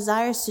God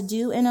desires to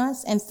do in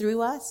us and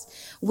through us.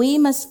 We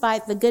must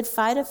fight the good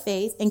fight of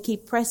faith and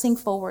keep pressing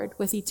forward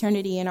with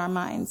eternity in our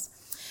minds.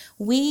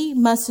 We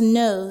must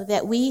know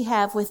that we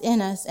have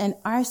within us an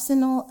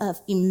arsenal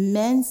of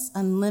immense,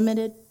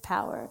 unlimited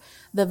power.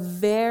 The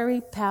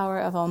very power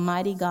of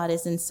Almighty God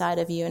is inside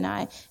of you and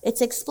I.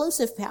 It's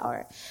explosive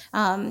power.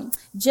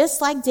 Just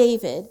like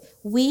David,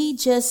 we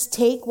just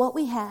take what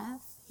we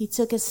have. He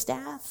took his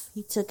staff,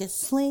 he took his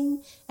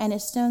sling and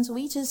his stones.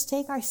 We just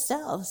take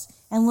ourselves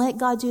and let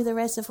God do the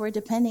rest if we're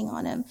depending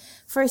on him.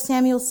 1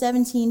 Samuel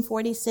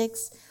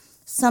 17:46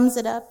 sums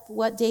it up,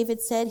 what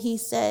David said. He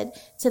said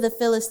to the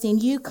Philistine,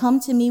 you come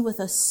to me with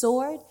a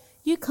sword.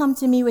 You come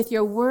to me with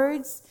your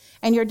words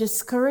and your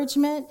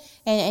discouragement,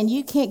 and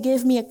you can't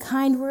give me a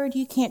kind word.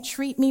 You can't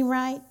treat me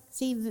right.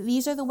 See,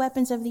 these are the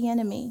weapons of the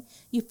enemy.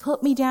 You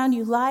put me down.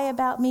 You lie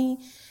about me.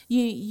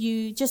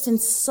 You just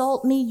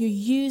insult me. You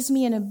use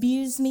me and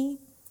abuse me.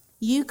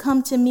 You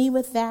come to me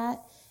with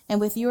that and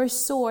with your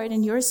sword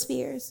and your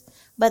spears.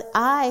 But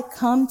I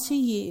come to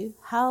you.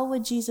 How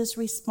would Jesus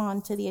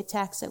respond to the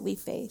attacks that we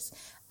face?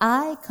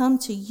 I come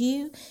to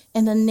you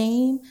in the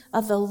name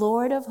of the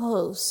Lord of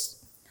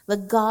hosts, the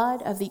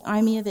God of the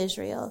army of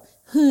Israel,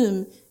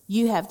 whom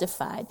you have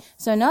defied.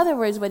 So in other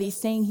words, what he's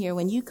saying here,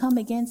 when you come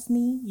against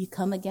me, you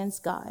come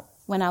against God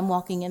when I'm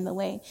walking in the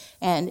way.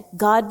 And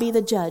God be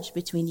the judge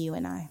between you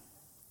and I.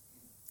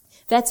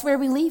 That's where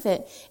we leave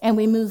it, and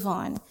we move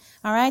on.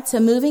 All right, so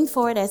moving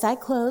forward as I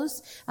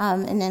close,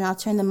 and then I'll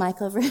turn the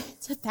mic over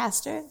to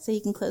Pastor so he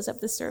can close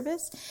up the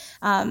service.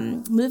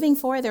 Moving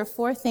forward, there are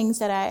 4 things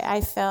that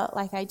I felt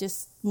like I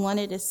just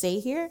wanted to say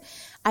here.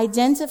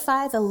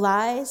 Identify the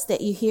lies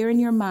that you hear in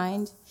your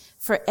mind.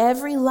 For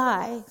every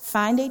lie,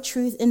 find a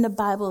truth in the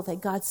Bible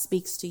that God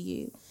speaks to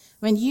you.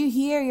 When you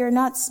hear you're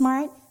not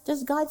smart,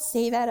 does God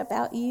say that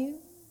about you?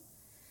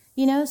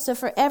 So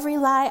for every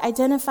lie,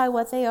 identify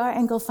what they are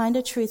and go find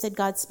a truth that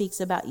God speaks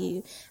about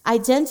you.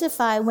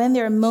 Identify when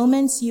there are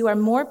moments you are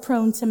more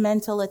prone to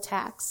mental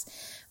attacks.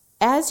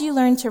 As you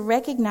learn to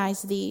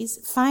recognize these,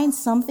 find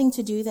something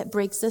to do that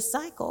breaks this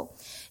cycle.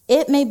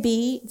 It may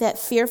be that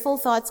fearful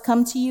thoughts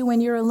come to you when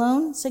you're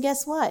alone. So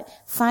guess what?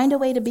 Find a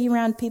way to be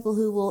around people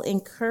who will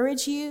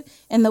encourage you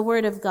in the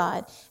Word of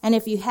God. And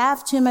if you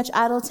have too much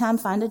idle time,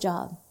 find a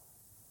job.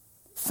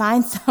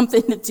 Find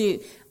something to do.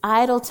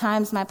 Idle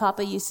times, my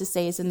papa used to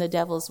say, is in the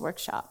devil's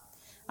workshop.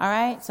 All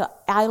right? So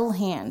idle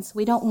hands.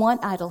 We don't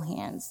want idle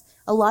hands.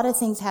 A lot of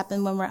things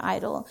happen when we're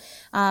idle.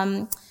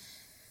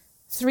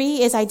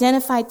 3 is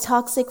identify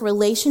toxic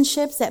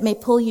relationships that may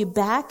pull you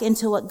back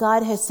into what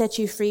God has set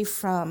you free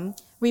from.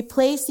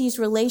 Replace these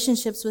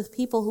relationships with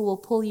people who will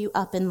pull you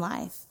up in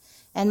life.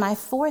 And my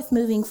 4th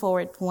moving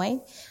forward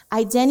point,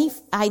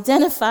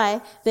 identify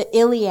the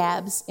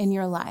Eliabs in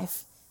your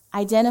life.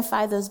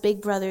 Identify those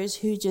big brothers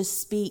who just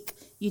speak,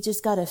 you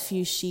just got a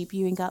few sheep,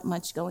 you ain't got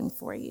much going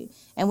for you.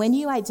 And when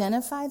you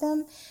identify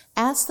them,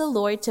 ask the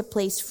Lord to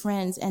place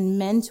friends and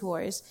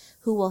mentors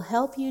who will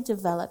help you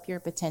develop your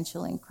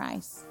potential in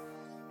Christ.